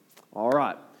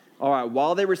right,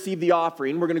 while they receive the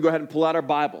offering, we're going to go ahead and pull out our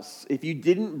Bibles. If you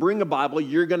didn't bring a Bible,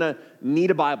 you're going to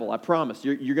need a Bible, I promise.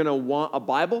 You're going to want a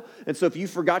Bible. And so if you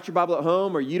forgot your Bible at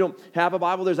home or you don't have a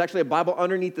Bible, there's actually a Bible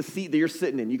underneath the seat that you're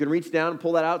sitting in. You can reach down and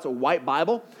pull that out. It's a white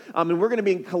Bible. And we're going to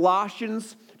be in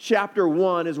Colossians chapter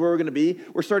 1 is where we're going to be.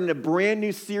 We're starting a brand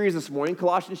new series this morning,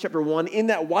 Colossians chapter 1. In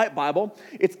that white Bible,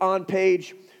 it's on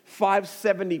page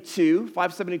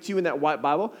 572 in that white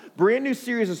Bible. Brand new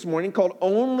series this morning called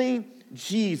Only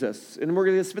Jesus. And we're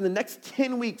going to spend the next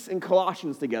 10 weeks in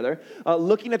Colossians together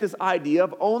looking at this idea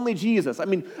of only Jesus. I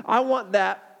mean, I want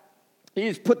that, you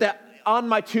just put that on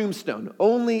my tombstone,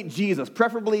 only Jesus,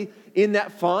 preferably in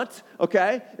that font,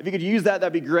 okay? If you could use that,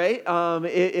 that'd be great.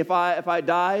 If I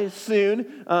die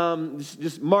soon,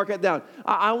 just mark it down.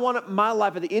 I want my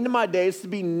life at the end of my days to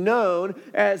be known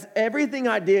as everything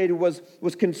I did was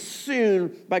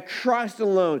consumed by Christ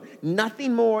alone.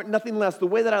 Nothing more, nothing less. The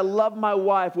way that I love my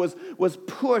wife was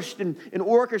pushed and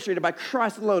orchestrated by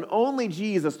Christ alone. Only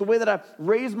Jesus. The way that I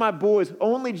raised my boys,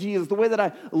 only Jesus. The way that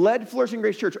I led Flourishing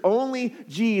Grace Church, only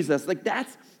Jesus. Like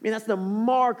that's the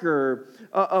marker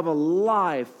of a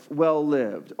life well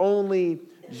lived. Only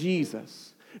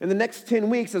Jesus. In the next 10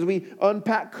 weeks, as we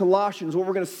unpack Colossians, what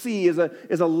we're going to see is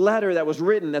a letter that was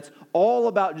written that's all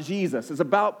about Jesus. It's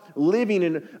about living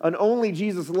in an only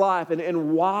Jesus life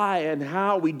and why and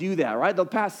how we do that, right? The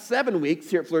past 7 weeks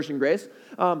here at Flourishing Grace,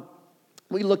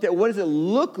 we looked at what does it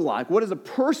look like? What does a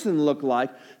person look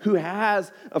like who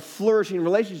has a flourishing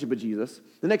relationship with Jesus?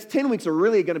 The next 10 weeks are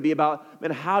really going to be about,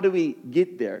 man, how do we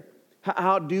get there?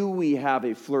 How do we have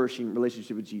a flourishing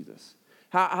relationship with Jesus?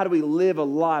 How do we live a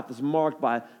life that's marked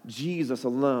by Jesus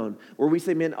alone? Where we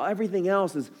say, man, everything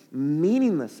else is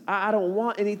meaningless. I don't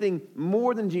want anything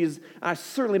more than Jesus. I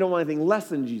certainly don't want anything less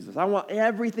than Jesus. I want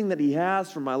everything that he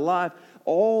has for my life,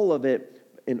 all of it,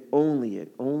 and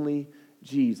only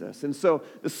Jesus. And so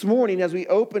this morning, as we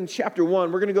open chapter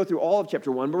 1, we're going to go through all of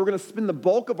chapter 1, but we're going to spend the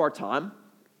bulk of our time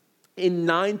in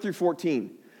 9 through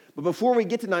 14. But before we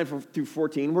get to 9 through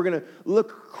 14, we're going to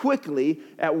look quickly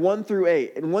at 1 through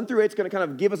 8. And 1 through 8 is going to kind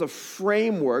of give us a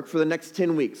framework for the next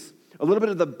 10 weeks. A little bit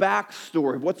of the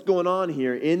backstory of what's going on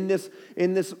here in this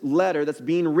letter that's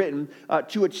being written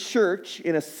to a church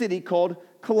in a city called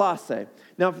Colossae.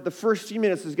 Now, for the first few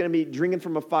minutes is going to be drinking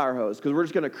from a fire hose because we're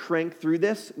just going to crank through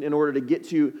this in order to get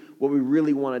to what we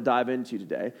really want to dive into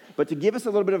today. But to give us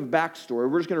a little bit of backstory,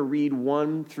 we're just going to read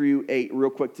 1 through 8 real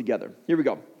quick together. Here we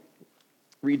go.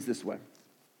 Reads this way.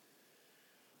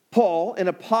 Paul, an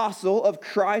apostle of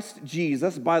Christ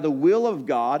Jesus by the will of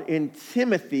God, and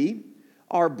Timothy,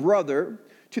 our brother,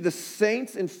 to the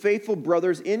saints and faithful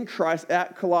brothers in Christ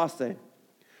at Colossae.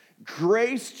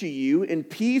 Grace to you and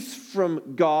peace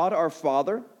from God our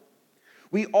Father.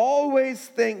 We always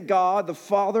thank God, the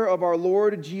Father of our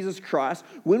Lord Jesus Christ,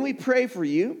 when we pray for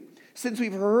you, since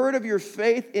we've heard of your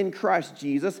faith in Christ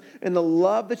Jesus and the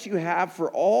love that you have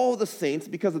for all the saints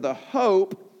because of the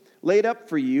hope laid up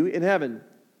for you in heaven.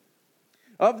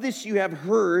 Of this you have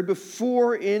heard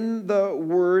before in the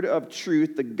word of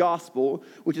truth, the gospel,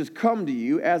 which has come to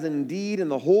you, as indeed in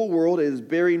the whole world it is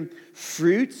bearing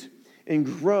fruit and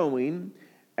growing,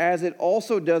 as it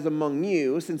also does among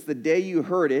you, since the day you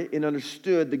heard it and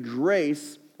understood the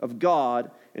grace of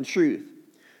God and truth.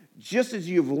 Just as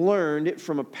you've learned it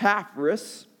from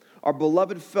Epaphras, our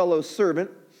beloved fellow servant,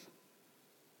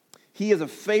 he is a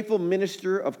faithful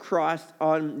minister of Christ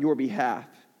on your behalf,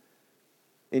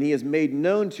 and he has made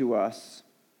known to us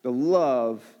the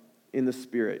love in the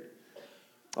Spirit.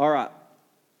 All right,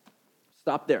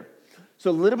 stop there. So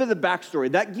a little bit of the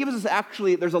backstory. That gives us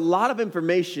there's a lot of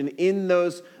information in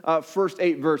those first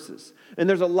 8 verses, and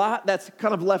there's a lot that's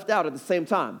kind of left out at the same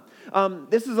time.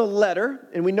 This is a letter,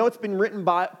 and we know it's been written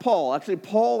by Paul. Actually,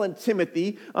 Paul and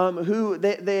Timothy, who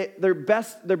they're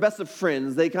best of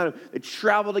friends. They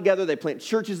travel together. They plant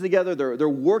churches together. They're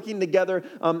working together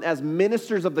as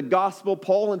ministers of the gospel.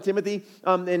 Paul and Timothy,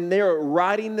 and they're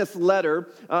writing this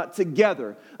letter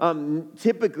together.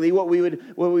 Typically, what we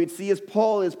would see is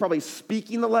Paul is probably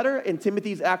speaking the letter, and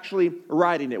Timothy's actually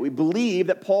writing it. We believe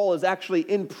that Paul is actually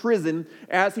in prison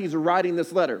as he's writing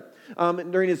this letter.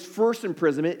 During his first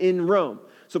imprisonment in Rome.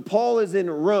 So Paul is in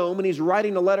Rome, and he's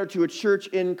writing a letter to a church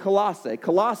in Colossae.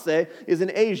 Colossae is in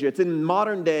Asia. It's in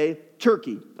modern-day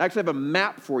Turkey. I actually have a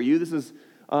map for you. This is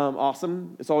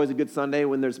awesome. It's always a good Sunday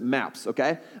when there's maps,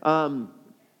 okay? Some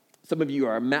of you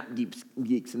are map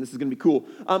geeks, and this is going to be cool.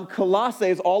 Colossae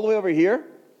is all the way over here,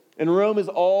 and Rome is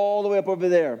all the way up over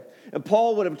there. And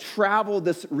Paul would have traveled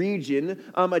this region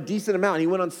a decent amount. He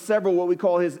went on several what we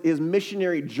call his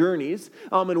missionary journeys.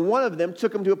 And one of them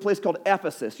took him to a place called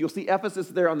Ephesus. You'll see Ephesus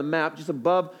there on the map, just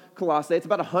above Colossae. It's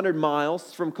about 100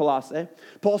 miles from Colossae.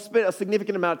 Paul spent a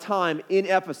significant amount of time in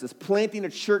Ephesus, planting a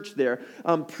church there,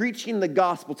 preaching the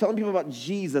gospel, telling people about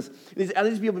Jesus. As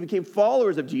these people became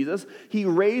followers of Jesus, he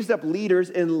raised up leaders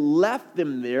and left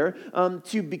them there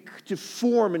to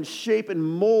form and shape and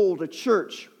mold a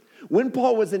church. When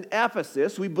Paul was in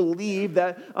Ephesus, we believe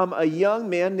that a young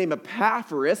man named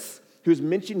Epaphras, who's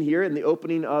mentioned here in the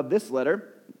opening of this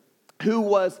letter, who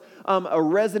was a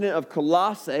resident of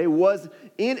Colossae, was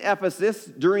in Ephesus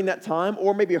during that time,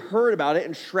 or maybe heard about it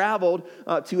and traveled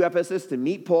to Ephesus to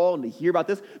meet Paul and to hear about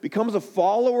this, becomes a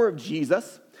follower of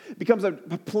Jesus, becomes a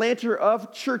planter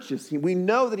of churches. We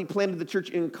know that he planted the church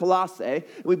in Colossae,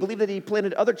 and we believe that he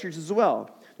planted other churches as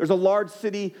well. There's a large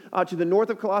city to the north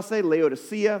of Colossae,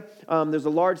 Laodicea. There's a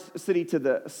large city to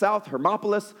the south,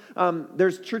 Hermopolis.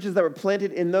 There's churches that were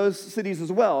planted in those cities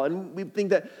as well. And we think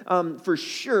that for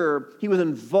sure he was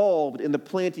involved in the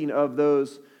planting of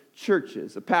those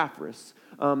churches. Epaphras,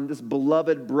 this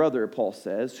beloved brother, Paul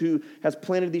says, who has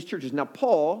planted these churches. Now,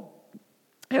 Paul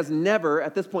has never,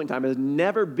 at this point in time, has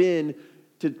never been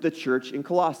to the church in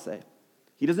Colossae.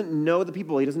 He doesn't know the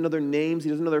people. He doesn't know their names.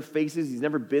 He doesn't know their faces. He's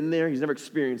never been there. He's never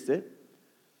experienced it.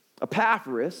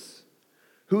 Epaphras,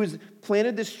 who has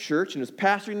planted this church and is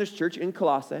pastoring this church in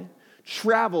Colossae,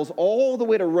 travels all the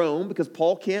way to Rome because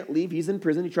Paul can't leave. He's in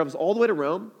prison. He travels all the way to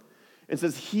Rome and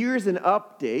says, here's an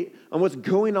update on what's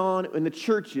going on in the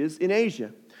churches in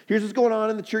Asia. Here's what's going on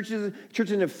in the churches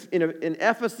in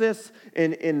Ephesus,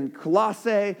 in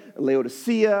Colossae,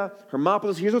 Laodicea,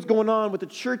 Hermopolis. Here's what's going on with the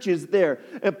churches there.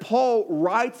 And Paul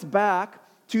writes back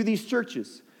to these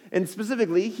churches. And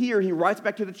specifically here, he writes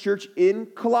back to the church in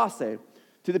Colossae,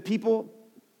 to the people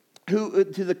to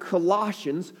the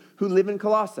Colossians who live in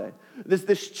Colossae.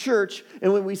 This church,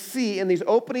 and when we see in these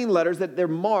opening letters that they're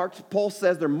marked, Paul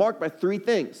says they're marked by three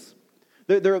things.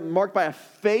 They're marked by a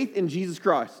faith in Jesus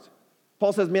Christ.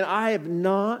 Paul says, man, I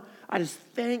just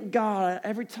thank God.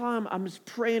 Every time I'm just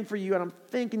praying for you and I'm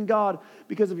thanking God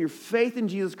because of your faith in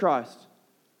Jesus Christ.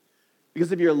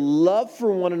 Because of your love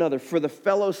for one another, for the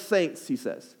fellow saints, he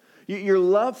says. Your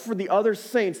love for the other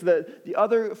saints, the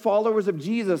other followers of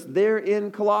Jesus there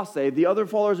in Colossae, the other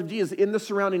followers of Jesus in the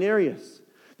surrounding areas.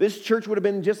 This church would have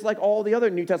been just like all the other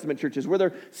New Testament churches, where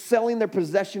they're selling their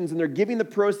possessions and they're giving the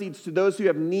proceeds to those who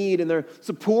have need, and they're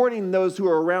supporting those who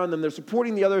are around them. They're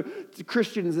supporting the other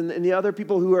Christians and the other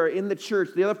people who are in the church,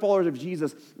 the other followers of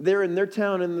Jesus. They're in their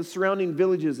town and the surrounding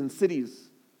villages and cities.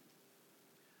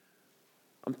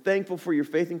 I'm thankful for your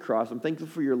faith in Christ. I'm thankful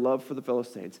for your love for the fellow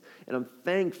saints. And I'm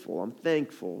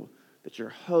thankful that your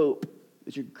hope,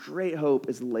 that your great hope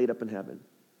is laid up in heaven.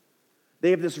 They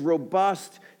have this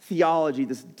robust theology,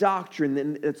 this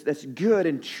doctrine that's good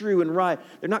and true and right.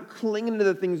 They're not clinging to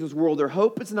the things of this world. Their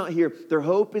hope is not here. Their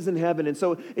hope is in heaven. And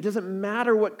so it doesn't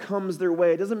matter what comes their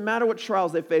way. It doesn't matter what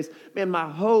trials they face. Man, my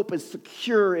hope is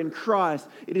secure in Christ.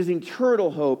 It is eternal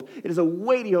hope. It is a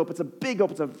weighty hope. It's a big hope.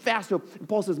 It's a vast hope. And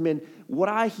Paul says, man, what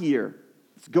I hear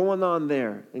is going on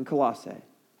there in Colossae,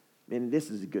 man, this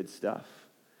is good stuff.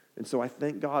 And so I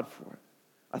thank God for it.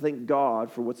 I thank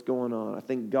God for what's going on. I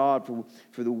thank God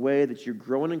for the way that you're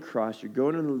growing in Christ. You're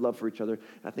growing in the love for each other.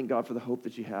 I thank God for the hope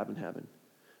that you have in heaven.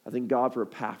 I thank God for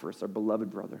Epaphras, our beloved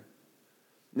brother.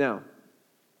 Now,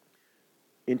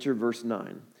 enter verse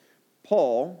 9.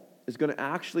 Paul is going to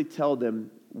actually tell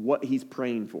them what he's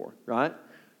praying for, right?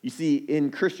 You see,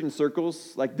 in Christian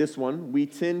circles like this one, we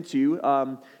tend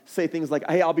to say things like,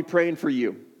 hey, I'll be praying for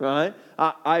you, right?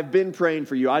 I've been praying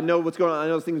for you. I know what's going on. I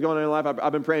know things going on in your life.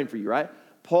 I've been praying for you, right?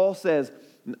 Paul says,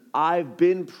 I've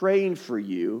been praying for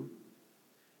you,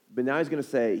 but now he's going to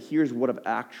say, here's what I've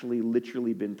actually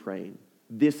literally been praying.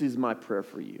 This is my prayer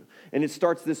for you. And it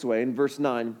starts this way. In verse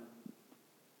 9,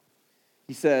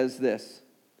 he says this,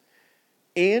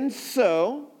 and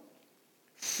so,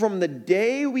 from the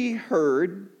day we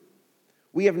heard,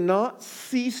 we have not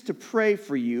ceased to pray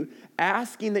for you,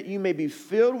 asking that you may be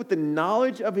filled with the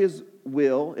knowledge of his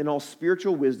will in all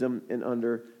spiritual wisdom and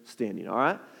understanding. All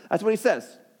right? That's what he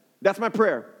says. That's my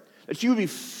prayer. That you would be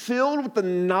filled with the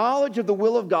knowledge of the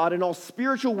will of God in all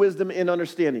spiritual wisdom and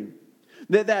understanding.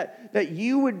 That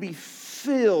you would be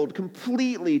filled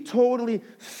completely, totally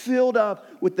filled up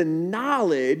with the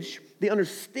knowledge, the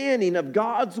understanding of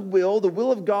God's will, the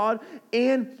will of God,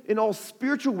 and in all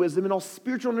spiritual wisdom and all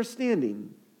spiritual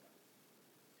understanding.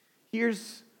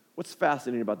 Here's what's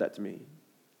fascinating about that to me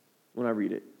when I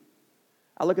read it.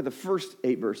 I look at the first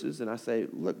 8 verses and I say,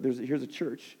 look, here's a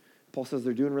church. Paul says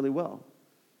they're doing really well.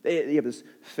 They have this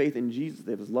faith in Jesus.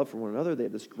 They have this love for one another. They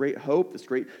have this great hope, this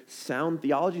great sound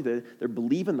theology. They're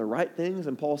believing the right things.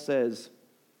 And Paul says,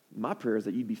 my prayer is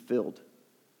that you'd be filled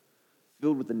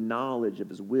with the knowledge of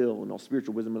his will and all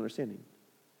spiritual wisdom and understanding.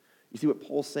 You see what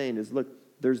Paul's saying is, look,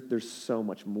 there's so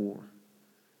much more.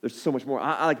 There's so much more.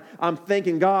 I'm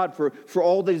thanking God for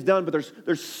all that he's done, but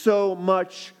there's so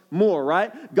much more,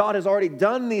 right? God has already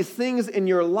done these things in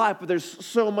your life, but there's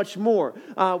so much more.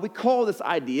 We call this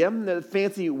idea, the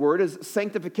fancy word is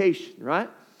sanctification, right?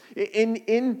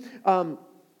 In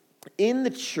the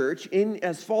church,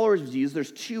 as followers of Jesus,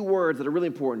 there's two words that are really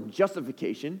important.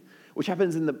 Justification, which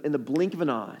happens in the blink of an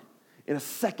eye, in a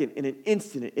second, in an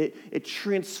instant. It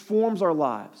transforms our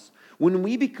lives. When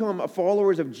we become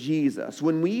followers of Jesus,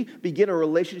 when we begin a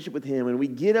relationship with him, and we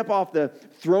get up off the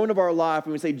throne of our life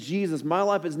and we say, Jesus, my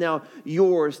life is now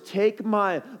yours. Take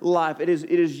my life. It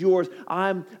is yours.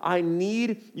 I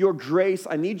need your grace.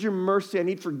 I need your mercy. I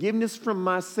need forgiveness from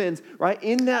my sins. Right?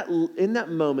 In that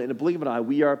moment, in a blink of an eye,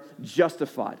 we are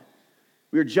justified.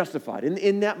 We are justified.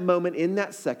 In that moment, in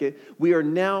that second, we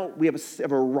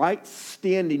have a right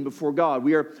standing before God.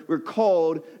 We're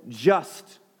called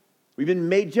just. We've been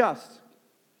made just.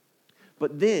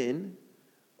 But then,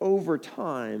 over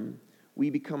time, we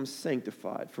become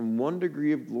sanctified. From one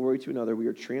degree of glory to another, we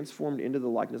are transformed into the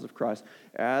likeness of Christ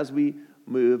as we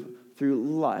move through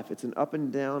life. It's an up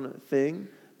and down thing,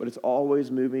 but it's always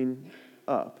moving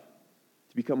up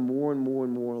to become more and more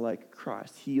and more like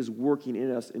Christ. He is working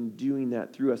in us and doing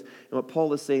that through us. And what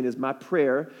Paul is saying is, my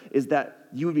prayer is that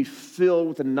you would be filled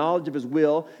with the knowledge of his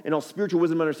will and all spiritual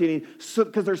wisdom and understanding,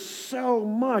 because there's so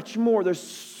much more. There's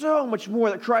so much more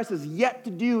that Christ has yet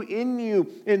to do in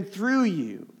you and through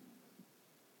you.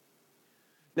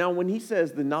 Now, when he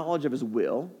says the knowledge of his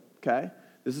will, okay,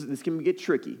 this can get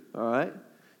tricky, all right?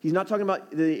 He's not talking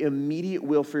about the immediate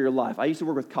will for your life. I used to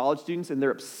work with college students, and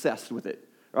they're obsessed with it.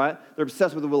 Right? They're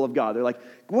obsessed with the will of God. They're like,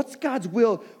 what's God's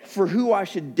will for who I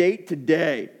should date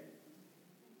today?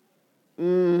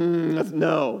 That's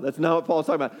not what Paul's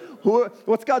talking about.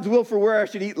 What's God's will for where I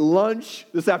should eat lunch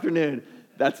this afternoon?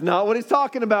 That's not what he's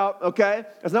talking about, okay?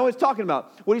 That's not what he's talking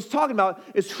about. What he's talking about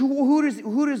is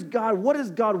what does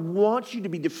God want you to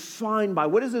be defined by?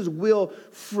 What is his will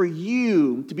for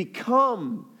you to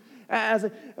become?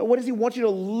 What does he want you to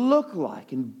look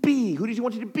like and be? Who does he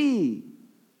want you to be?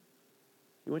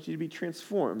 He wants you to be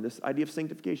transformed, this idea of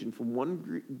sanctification, from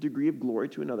one degree of glory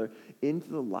to another into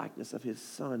the likeness of his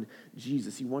son,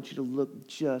 Jesus. He wants you to look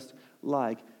just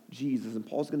like Jesus. And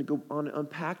Paul's going to go on and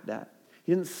unpack that.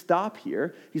 He didn't stop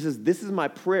here. He says, this is my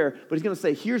prayer, but he's going to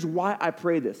say, here's why I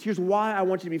pray this. Here's why I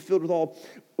want you to be filled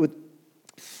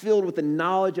with the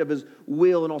knowledge of his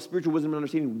will and all spiritual wisdom and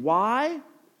understanding. Why?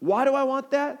 Why do I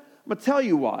want that? I'm going to tell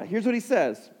you why. Here's what he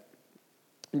says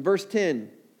in verse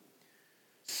 10.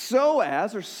 So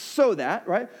as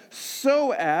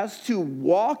to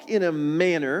walk in a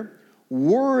manner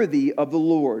worthy of the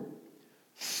Lord,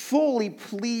 fully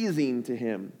pleasing to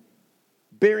him,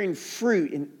 bearing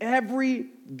fruit in every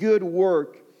good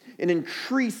work and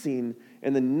increasing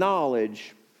in the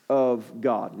knowledge of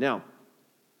God. Now,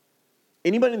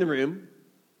 anybody in the room,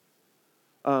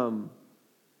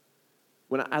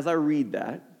 as I read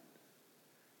that,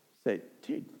 say,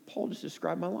 dude, Paul just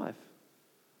described my life.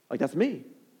 Like, that's me.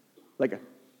 Like,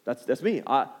 that's me.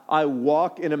 I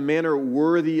walk in a manner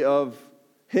worthy of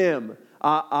him.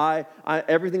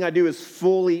 Everything I do is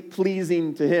fully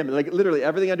pleasing to him. Like, literally,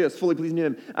 everything I do is fully pleasing to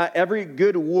him. Every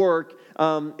good work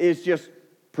is just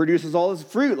produces all this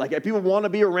fruit. Like, people want to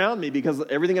be around me because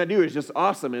everything I do is just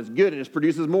awesome and it's good and it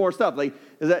produces more stuff. Like,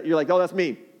 you're like, oh, that's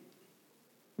me.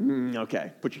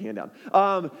 Okay, put your hand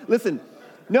down. Listen,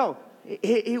 no.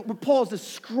 What Paul is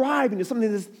describing is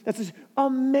something that's just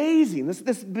amazing.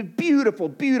 This beautiful,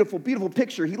 beautiful, beautiful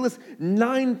picture. He lists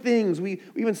 9 things. We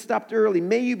even stopped early.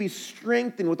 May you be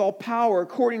strengthened with all power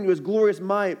according to his glorious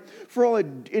might, for all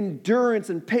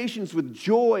endurance and patience with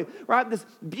joy. Right? This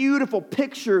beautiful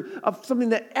picture of something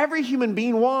that every human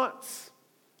being wants.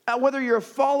 Whether you're a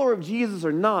follower of Jesus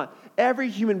or not, every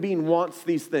human being wants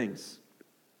these things.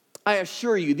 I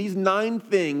assure you, these 9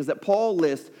 things that Paul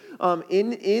lists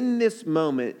in this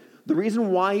moment, the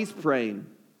reason why he's praying,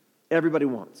 everybody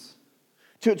wants.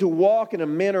 To walk in a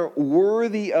manner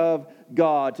worthy of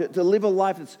God, to live a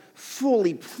life that's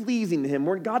fully pleasing to him,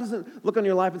 where God doesn't look on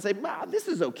your life and say, wow, this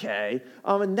is okay,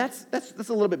 and that's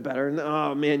a little bit better, and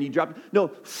oh man, you dropped it. No,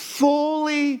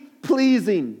 fully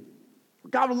pleasing.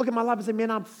 God would look at my life and say, man,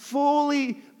 I'm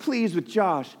fully pleased with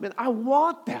Josh. Man, I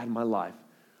want that in my life.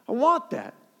 I want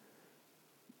that.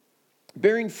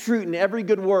 Bearing fruit in every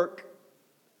good work.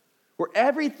 where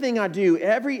everything I do,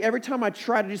 every time I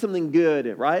try to do something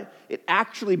good, right, it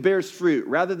actually bears fruit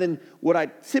rather than what I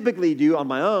typically do on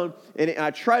my own, and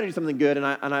I try to do something good and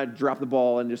I drop the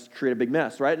ball and just create a big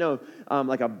mess, right? No,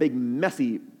 like a big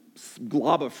messy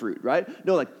glob of fruit, right?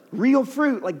 No, like real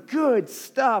fruit, like good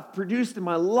stuff produced in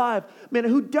my life. Man,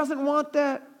 who doesn't want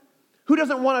that? Who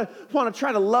doesn't want to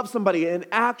try to love somebody and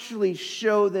actually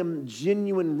show them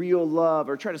genuine, real love,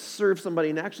 or try to serve somebody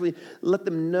and actually let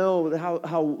them know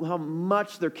how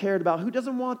much they're cared about? Who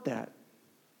doesn't want that?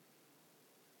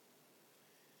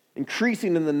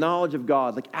 Increasing in the knowledge of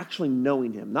God, like actually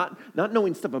knowing Him, not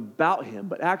knowing stuff about Him,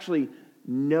 but actually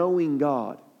knowing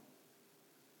God.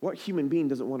 What human being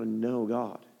doesn't want to know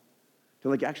God? To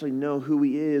like actually know who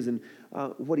He is and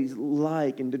what He's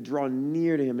like, and to draw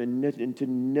near to Him and to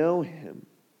know Him.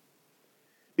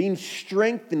 Being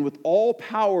strengthened with all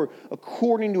power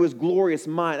according to His glorious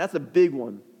might. That's a big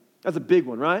one. That's a big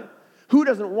one, right? Who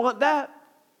doesn't want that?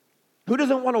 Who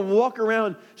doesn't want to walk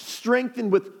around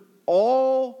strengthened with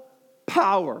all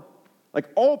power? Like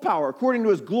all power according to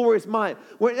His glorious might.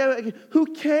 Who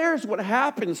cares what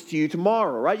happens to you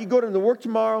tomorrow, right? You go to work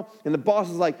tomorrow and the boss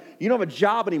is like, you don't have a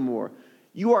job anymore.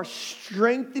 You are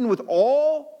strengthened with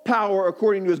all power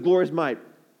according to His glorious might.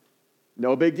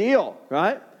 No big deal,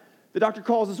 right? The doctor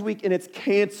calls this week and it's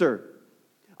cancer.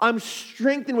 I'm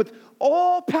strengthened with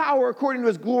all power according to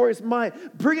His glorious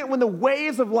might. Bring it when the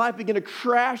waves of life begin to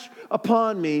crash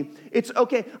upon me. It's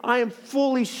okay. I am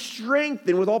fully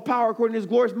strengthened with all power according to His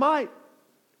glorious might.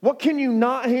 What can you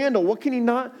not handle? What can you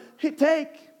not take?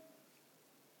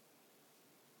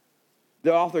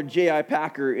 The author J.I.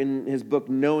 Packer, in his book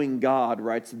Knowing God,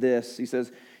 writes this. He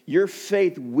says, your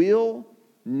faith will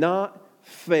not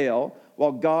fail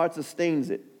while God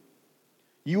sustains it.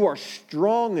 You are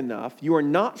strong enough, you are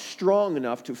not strong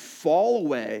enough to fall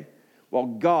away while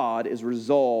God is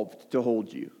resolved to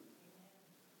hold you.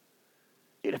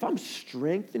 Dude, if I'm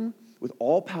strengthened with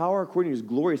all power according to His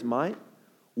glorious might,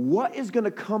 what is going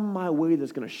to come my way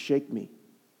that's going to shake me?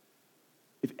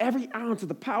 If every ounce of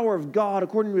the power of God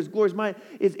according to His glorious might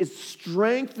is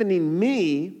strengthening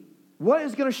me, what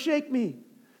is going to shake me?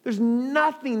 There's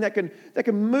nothing that can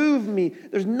move me.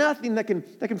 There's nothing that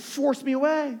can force me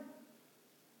away.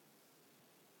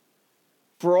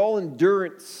 For all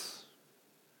endurance,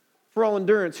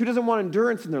 who doesn't want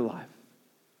endurance in their life?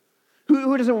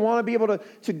 Who doesn't want to be able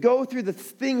to go through the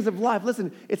things of life?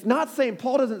 Listen, it's not saying,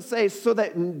 Paul doesn't say so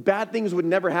that bad things would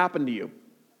never happen to you,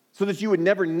 so that you would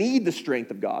never need the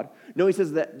strength of God. No, he says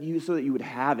so that you would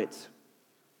have it.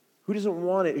 Who doesn't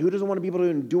want it? Who doesn't want to be able to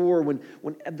endure when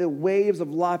the waves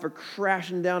of life are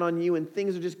crashing down on you and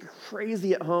things are just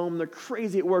crazy at home, they're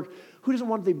crazy at work? Who doesn't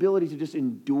want the ability to just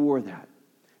endure that?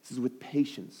 This is with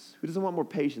patience. Who doesn't want more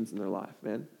patience in their life,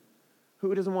 man?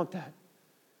 Who doesn't want that?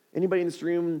 Anybody in this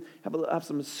room have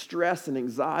some stress and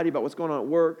anxiety about what's going on at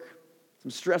work? Some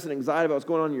stress and anxiety about what's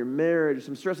going on in your marriage?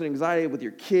 Some stress and anxiety with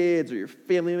your kids or your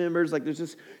family members? Like there's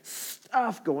just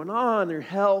stuff going on in your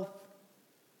health.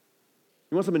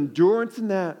 You want some endurance in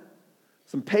that?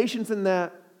 Some patience in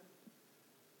that?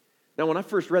 Now, when I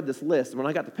first read this list, when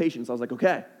I got to patience, I was like,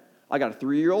 okay, I got a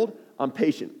 3-year-old, I'm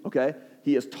patient, okay?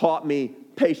 He has taught me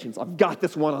patience. I've got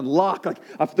this one on lock. Like,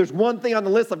 if there's one thing on the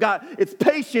list I've got, it's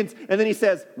patience. And then he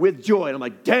says, with joy. And I'm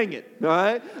like, dang it, all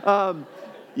right?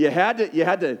 You had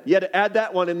to add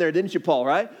that one in there, didn't you, Paul,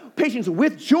 right? Patience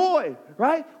with joy,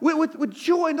 right? With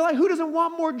joy in their life. Who doesn't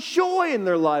want more joy in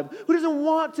their life? Who doesn't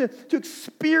want to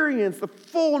experience the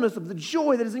fullness of the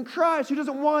joy that is in Christ? Who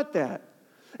doesn't want that?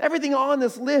 Everything on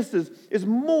this list is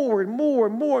more and more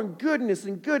and more and goodness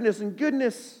and goodness and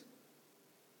goodness.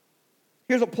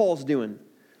 Here's what Paul's doing.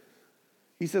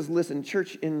 He says, listen,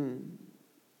 church in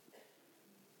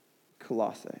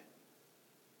Colossae,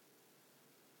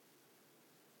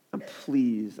 I'm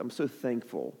pleased, I'm so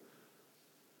thankful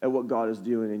at what God is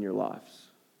doing in your lives.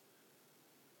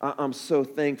 I'm so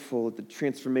thankful at the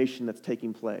transformation that's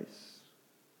taking place.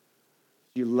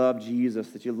 You love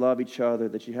Jesus, that you love each other,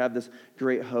 that you have this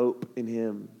great hope in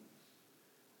Him.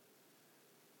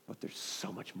 But there's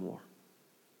so much more.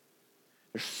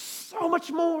 There's so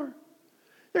much more.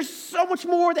 There's so much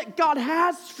more that God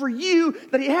has for you,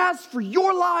 that He has for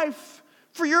your life.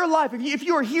 For your life. If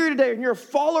you are here today and you're a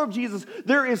follower of Jesus,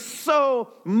 there is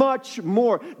so much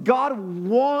more. God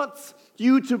wants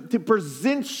you to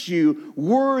present you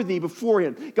worthy before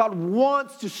Him. God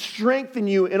wants to strengthen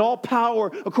you in all power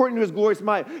according to His glorious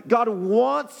might. God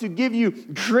wants to give you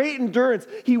great endurance.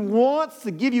 He wants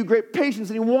to give you great patience,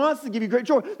 and He wants to give you great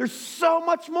joy. There's so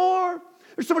much more.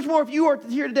 There's so much more. If you are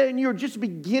here today and you're just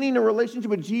beginning a relationship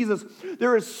with Jesus,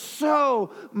 there is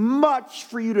so much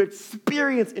for you to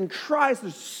experience in Christ.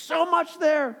 There's so much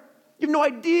there. You have no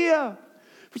idea.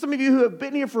 For some of you who have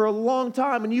been here for a long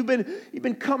time and you've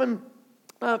been coming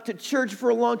to church for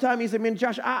a long time, you say, man,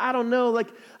 Josh, I don't know. Like,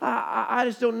 I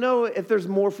just don't know if there's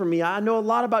more for me. I know a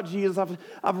lot about Jesus.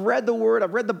 I've read the Word.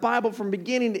 I've read the Bible from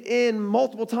beginning to end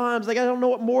multiple times. Like, I don't know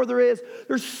what more there is.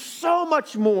 There's so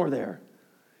much more there.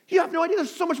 You have no idea.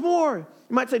 There's so much more.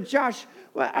 You might say, Josh,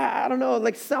 well, I don't know,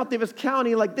 like South Davis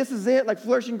County, like this is it. Like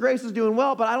Flourishing Grace is doing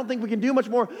well, but I don't think we can do much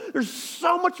more. There's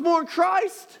so much more in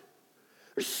Christ.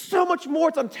 There's so much more.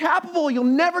 It's untappable. You'll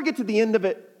never get to the end of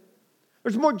it.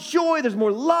 There's more joy. There's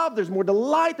more love. There's more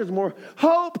delight. There's more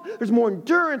hope. There's more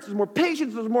endurance. There's more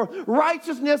patience. There's more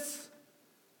righteousness.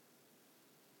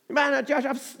 Man, Josh,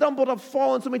 I've stumbled. I've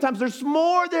fallen so many times. There's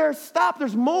more there. Stop.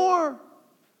 There's more.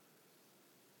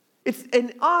 It's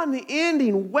an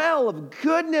unending well of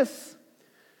goodness.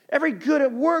 Every good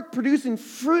at work producing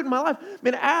fruit in my life.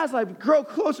 Man, as I grow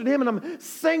closer to Him and I'm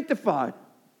sanctified,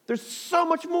 there's so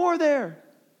much more there.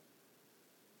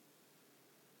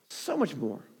 So much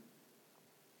more.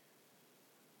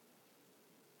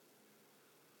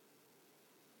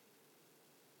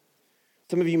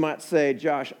 Some of you might say,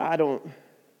 Josh, I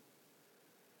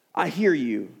hear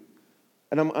you,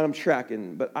 and I'm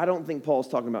tracking, but I don't think Paul's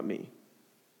talking about me.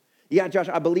 Yeah, Josh,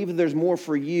 I believe that there's more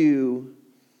for you.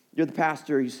 You're the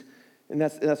pastor, and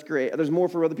that's great. There's more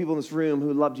for other people in this room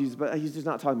who love Jesus, but he's just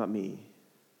not talking about me.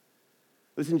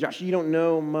 Listen, Josh, you don't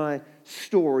know my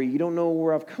story. You don't know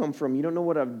where I've come from. You don't know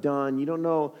what I've done. You don't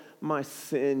know my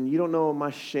sin. You don't know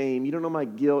my shame. You don't know my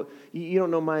guilt. You don't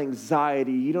know my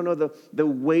anxiety. You don't know the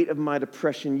weight of my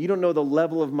depression. You don't know the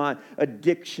level of my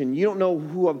addiction. You don't know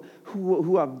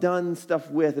who I've done stuff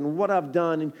with and what I've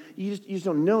done. And you just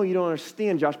don't know. You don't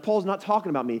understand, Josh. Paul's not talking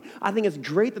about me. I think it's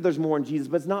great that there's more in Jesus,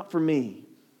 but it's not for me.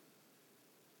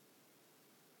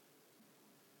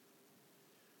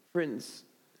 Friends,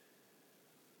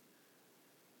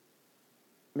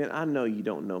 man, I know you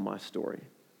don't know my story.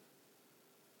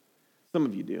 Some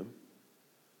of you do.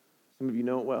 Some of you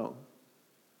know it well.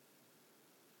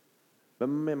 But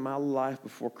man, my life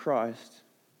before Christ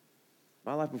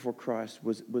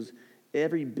was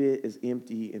every bit as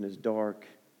empty and as dark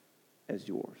as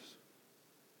yours.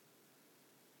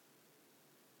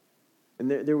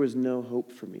 And there was no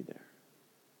hope for me there.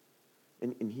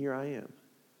 And here I am.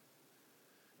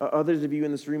 Others of you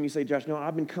in this room, you say, Josh, no,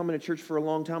 I've been coming to church for a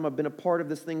long time. I've been a part of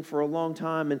this thing for a long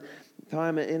time, and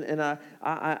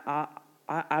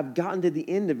I've gotten to the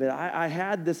end of it. I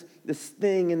had this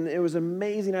thing, and it was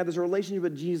amazing. I had this relationship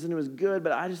with Jesus, and it was good.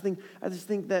 But I just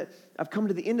think that I've come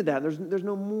to the end of that. There's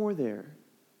no more there.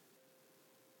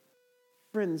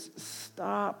 Friends,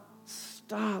 stop.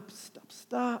 You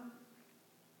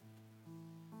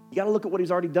got to look at what He's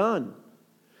already done.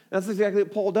 That's exactly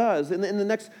what Paul does. In the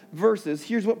next verses,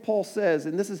 here's what Paul says,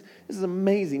 and this is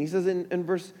amazing. He says in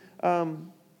verse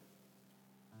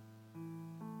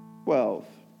 12,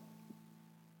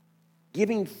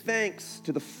 giving thanks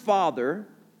to the Father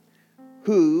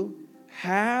who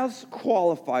has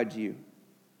qualified you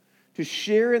to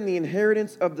share in the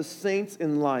inheritance of the saints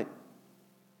in light.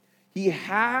 He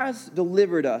has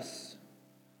delivered us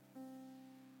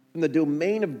from the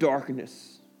domain of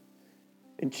darkness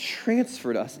and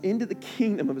transferred us into the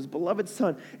kingdom of His beloved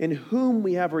Son, in whom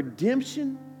we have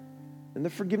redemption and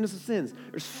the forgiveness of sins.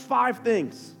 There's 5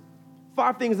 things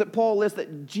that Paul lists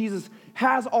that Jesus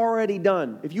has already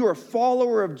done. If you are a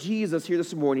follower of Jesus here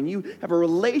this morning, you have a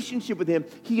relationship with Him,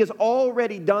 He has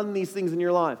already done these things in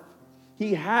your life.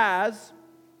 He has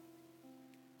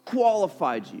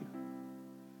qualified you.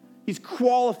 He's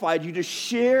qualified you to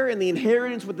share in the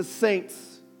inheritance with the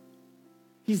saints.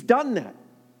 He's done that.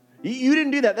 You didn't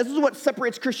do that. This is what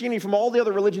separates Christianity from all the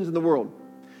other religions in the world.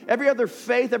 Every other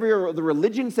faith, every other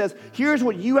religion says, here's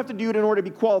what you have to do in order to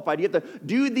be qualified. You have to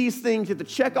do these things. You have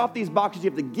to check off these boxes. You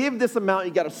have to give this amount.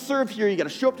 You got to serve here. You got to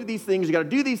show up to these things. You got to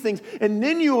do these things. And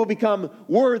then you will become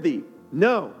worthy.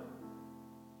 No.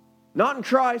 Not in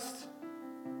Christ.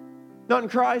 Not in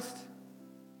Christ.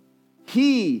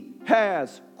 He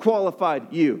has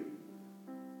qualified you.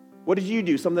 What did you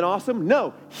do? Something awesome?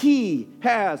 No, He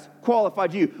has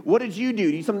qualified you. What did you do?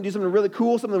 Did you do something really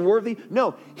cool, something worthy?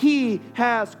 No, He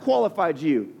has qualified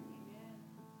you.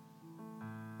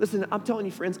 Listen, I'm telling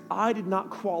you, friends, I did not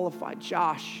qualify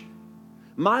Josh.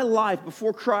 My life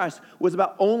before Christ was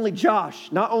about only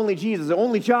Josh, not only Jesus,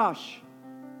 only Josh.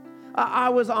 I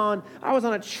was on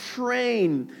a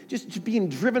train, just being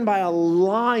driven by a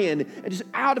lion, and just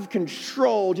out of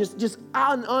control, just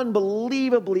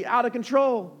unbelievably out of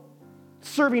control.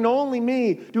 Serving only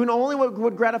me, doing only what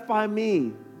would gratify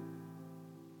me.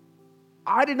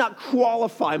 I did not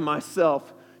qualify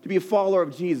myself to be a follower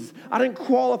of Jesus. I didn't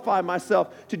qualify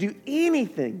myself to do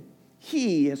anything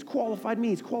He has qualified me.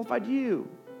 He's qualified you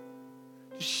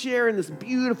to share in this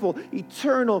beautiful,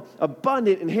 eternal,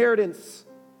 abundant inheritance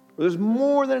where there's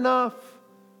more than enough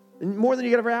and more than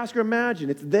you could ever ask or imagine.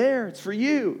 It's there. It's for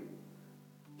you.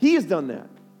 He has done that.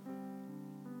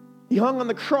 He hung on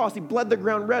the cross. He bled the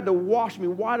ground red to wash me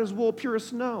white as wool, pure as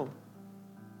snow.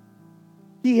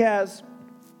 He has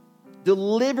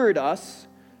delivered us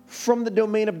from the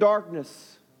domain of darkness.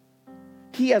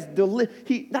 He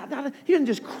doesn't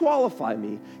just qualify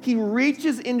me. He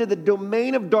reaches into the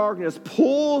domain of darkness,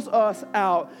 pulls us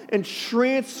out, and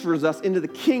transfers us into the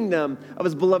kingdom of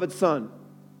his beloved Son.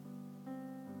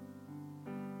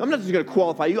 I'm not just going to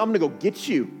qualify you. I'm going to go get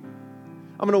you.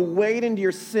 I'm going to wade into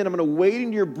your sin. I'm going to wade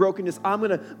into your brokenness. I'm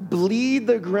going to bleed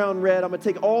the ground red. I'm going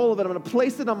to take all of it. I'm going to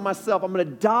place it on myself. I'm going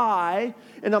to die,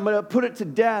 and I'm going to put it to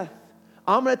death.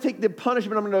 I'm going to take the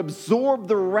punishment. I'm going to absorb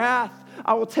the wrath.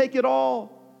 I will take it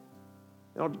all.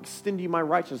 And I'll extend to you my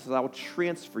righteousness. I will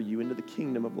transfer you into the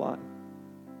kingdom of light.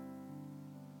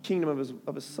 Kingdom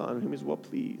of his Son, whom he's well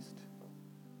pleased.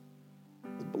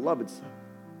 His beloved Son.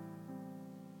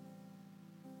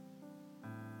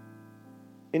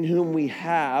 In whom we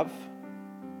have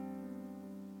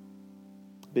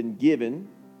been given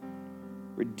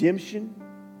redemption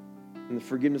and the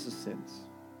forgiveness of sins.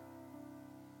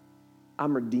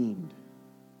 I'm redeemed.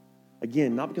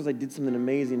 Again, not because I did something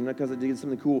amazing, not because I did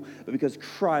something cool, but because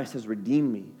Christ has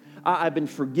redeemed me. I've been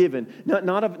forgiven,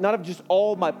 not of just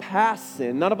all my past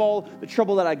sin, not of all the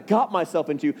trouble that I got myself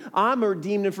into. I'm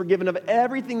redeemed and forgiven of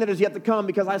everything that is yet to come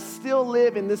because I still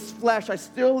live in this flesh. I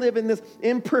still live in this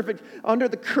imperfect, under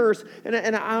the curse, and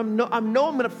I know I'm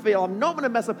going to fail. I know I'm going to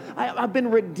mess up. I've been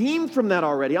redeemed from that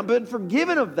already. I've been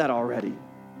forgiven of that already.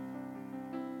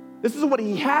 This is what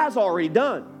he has already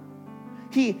done.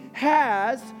 He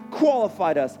has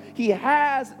qualified us. He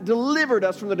has delivered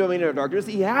us from the domain of darkness.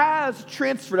 He has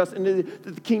transferred us into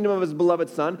the kingdom of his beloved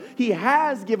Son. He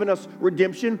has given us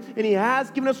redemption, and he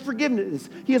has given us forgiveness.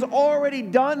 He has already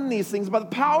done these things by the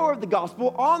power of the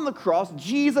gospel on the cross.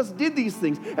 Jesus did these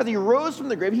things. As he rose from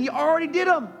the grave, he already did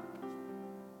them.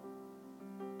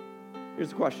 Here's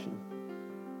the question.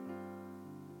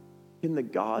 Can the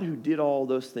God who did all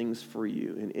those things for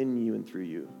you and in you and through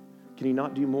you, can he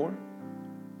not do more?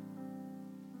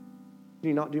 Can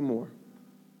he not do more?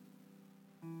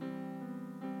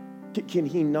 Can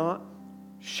he not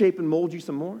shape and mold you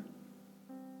some more?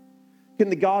 Can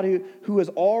the God who has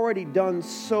already done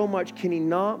so much, can he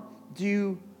not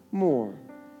do more?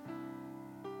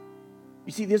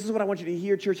 You see, this is what I want you to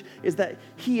hear, church, is that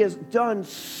he has done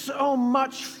so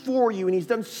much for you and he's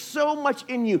done so much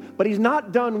in you, but he's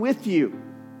not done with you.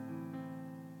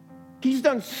 He's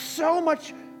done so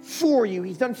much for you.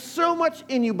 He's done so much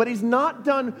in you, but he's not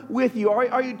done with you.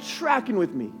 Are you tracking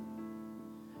with me?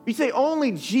 You say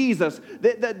only Jesus,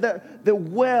 the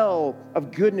well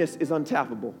of goodness is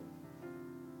untappable.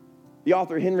 The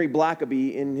author Henry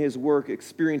Blackaby, in his work,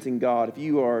 Experiencing God, if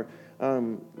you are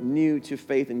new to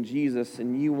faith in Jesus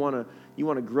and you want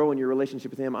to grow in your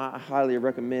relationship with him, I highly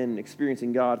recommend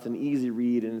Experiencing God. It's an easy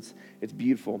read and it's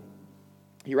beautiful.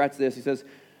 He writes this, he says,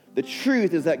 the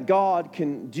truth is that God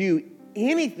can do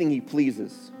anything he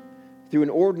pleases through an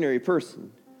ordinary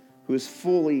person who is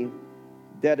fully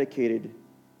dedicated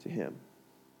to him.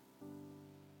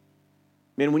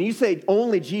 Man, when you say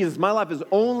only Jesus, my life is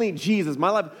only Jesus. My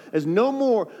life is no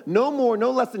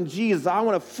less than Jesus. I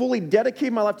want to fully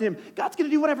dedicate my life to him. God's going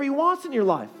to do whatever he wants in your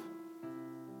life.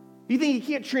 You think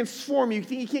he can't transform you? You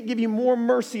think he can't give you more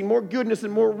mercy, more goodness,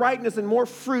 and more rightness, and more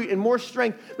fruit, and more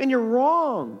strength? Man, you're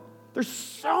wrong. There's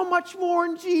so much more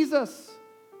in Jesus.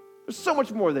 There's so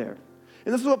much more there.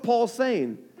 And this is what Paul's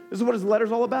saying. This is what his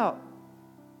letter's all about.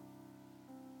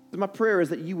 My prayer is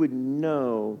that you would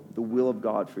know the will of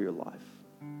God for your life.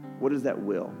 What is that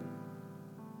will?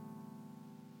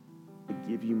 To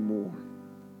give you more.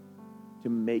 To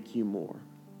make you more.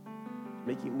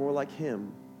 Make you more like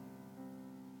him.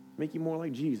 Make you more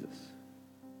like Jesus.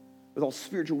 With all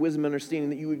spiritual wisdom and understanding,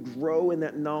 that you would grow in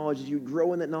that knowledge,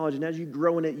 and as you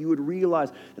grow in it, you would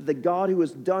realize that the God who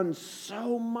has done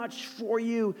so much for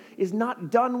you is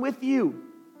not done with you.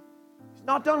 He's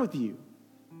not done with you.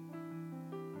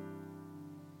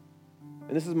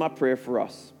 And this is my prayer for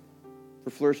us, for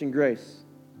Flourishing Grace.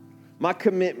 My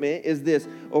commitment is this: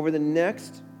 over the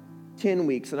next 10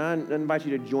 weeks, and I invite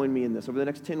you to join me in this, over the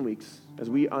next 10 weeks, as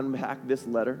we unpack this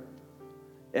letter,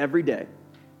 every day,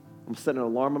 I'm setting an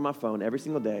alarm on my phone every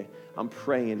single day. I'm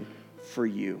praying for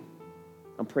you.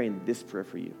 I'm praying this prayer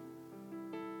for you.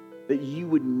 That you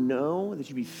would know, that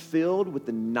you be filled with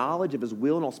the knowledge of his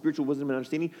will and all spiritual wisdom and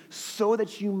understanding, so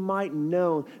that you might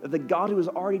know that the God who has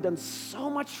already done so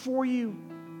much for you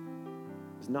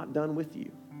is not done with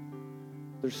you.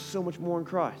 There's so much more in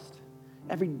Christ.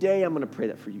 Every day I'm going to pray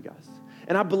that for you guys.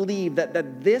 And I believe that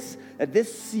this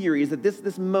series, that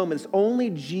this moment, this Only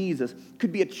Jesus,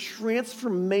 could be a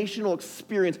transformational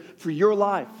experience for your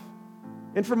life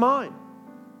and for mine.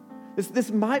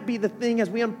 This might be the thing as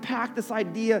we unpack this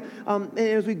idea, and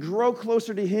as we grow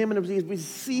closer to Him, and as we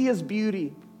see His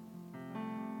beauty,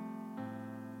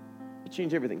 it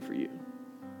change everything for you.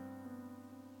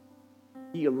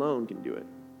 He alone can do it.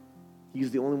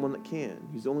 He's the only one that can.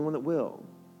 He's the only one that will.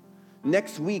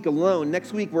 Next week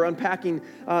we're unpacking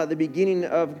the beginning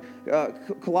of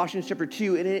Colossians chapter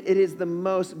 2, and it is the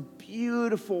most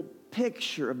beautiful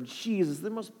picture of Jesus, the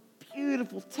most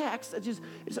beautiful text.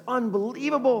 It's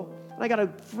unbelievable. And I got a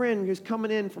friend who's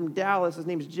coming in from Dallas. His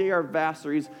name's J.R.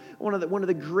 Vassar. He's one of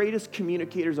the greatest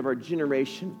communicators of our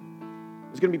generation.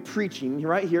 He's going to be preaching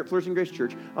right here at Flourishing Grace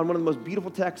Church on one of the most beautiful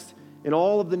texts in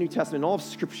all of the New Testament, in all of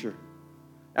Scripture.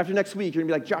 After next week, you're going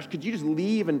to be like, Josh, could you just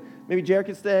leave and maybe Jared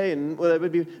could stay and well, it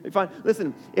would be fine.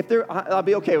 Listen, I'll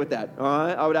be okay with that, all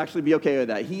right? I would actually be okay with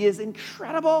that. He is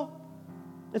incredible.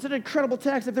 It's an incredible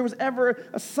text. If there was ever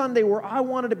a Sunday where I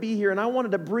wanted to be here and I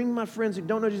wanted to bring my friends who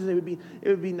don't know Jesus, it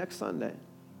would be next Sunday.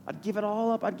 I'd give it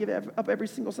all up. I'd give it up every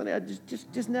single Sunday. I'd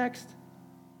just next.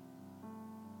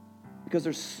 Because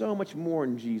there's so much more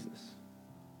in Jesus.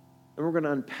 And we're going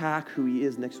to unpack who He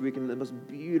is next week in the most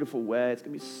beautiful way. It's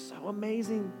going to be so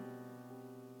amazing.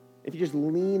 If you just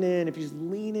lean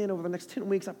in over the next 10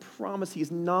 weeks, I promise He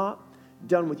is not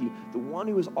done with you. The one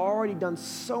who has already done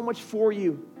so much for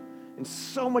you and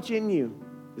so much in you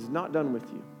is not done with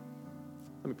you.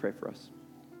 Let me pray for us.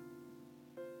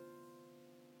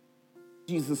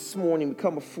 Jesus, this morning we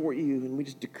come before you and we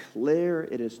just declare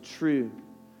it is true.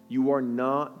 You are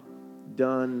not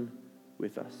done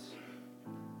with us.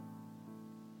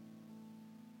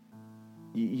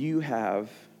 You have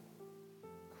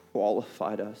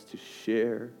qualified us to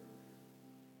share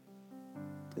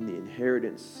in the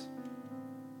inheritance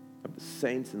of the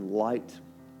saints in light.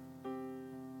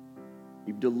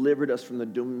 You've delivered us from the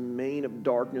domain of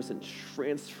darkness and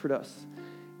transferred us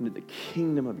into the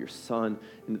kingdom of your Son,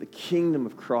 into the kingdom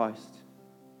of Christ.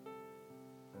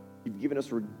 You've given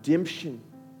us redemption,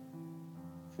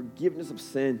 forgiveness of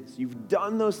sins. You've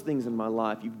done those things in my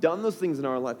life. You've done those things in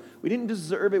our life. We didn't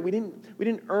deserve it. We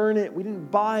didn't earn it. We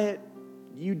didn't buy it.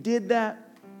 You did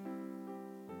that.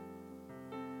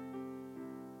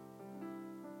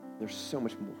 There's so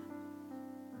much more.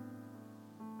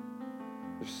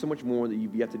 There's so much more that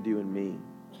you've yet to do in me.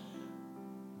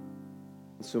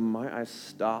 And so might I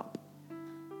stop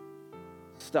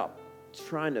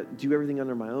trying to do everything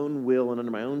under my own will and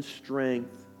under my own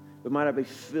strength, but might I be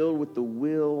filled with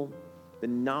the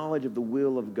knowledge of the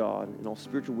will of God and all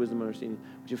spiritual wisdom and understanding.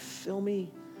 Would you fill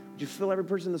me? Would you fill every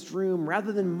person in this room?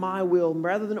 Rather than my will,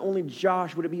 rather than only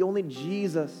Josh, would it be only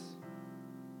Jesus?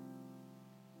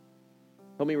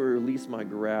 Help me release my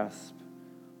grasp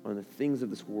on the things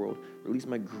of this world. Release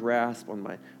my grasp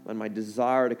on my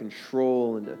desire to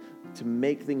control and to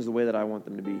make things the way that I want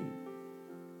them to be.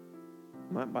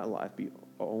 Might my life be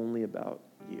only about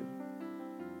you.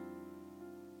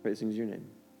 Pray these things in your name.